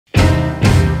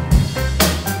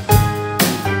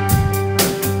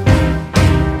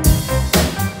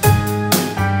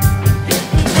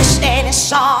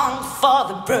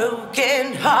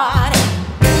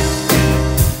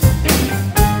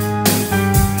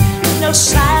a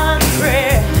silent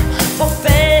prayer for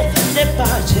faith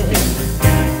departed.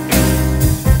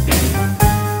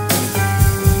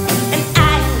 And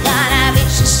I ain't gonna be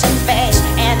just a face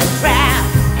in the crowd.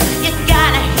 You're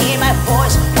gonna hear my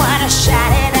voice when I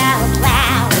shout it out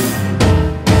loud.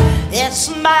 It's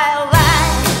my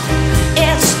life,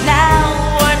 it's now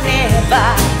or never.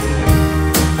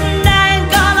 And I ain't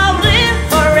gonna live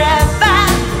forever.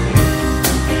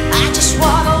 I just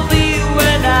wanna live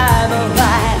when I'm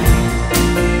alive.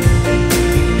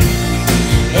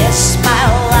 It's my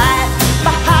life,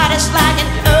 my heart is like an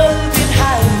open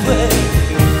highway.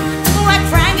 Like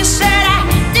Frankie said, I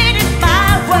did it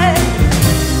my way.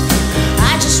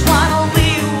 I just wanna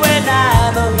live when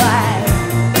I'm alive.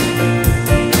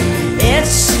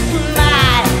 It's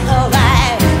my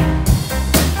life.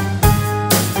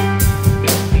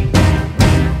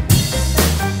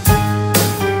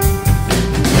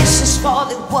 This is for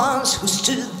the ones who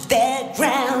stood their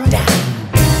ground.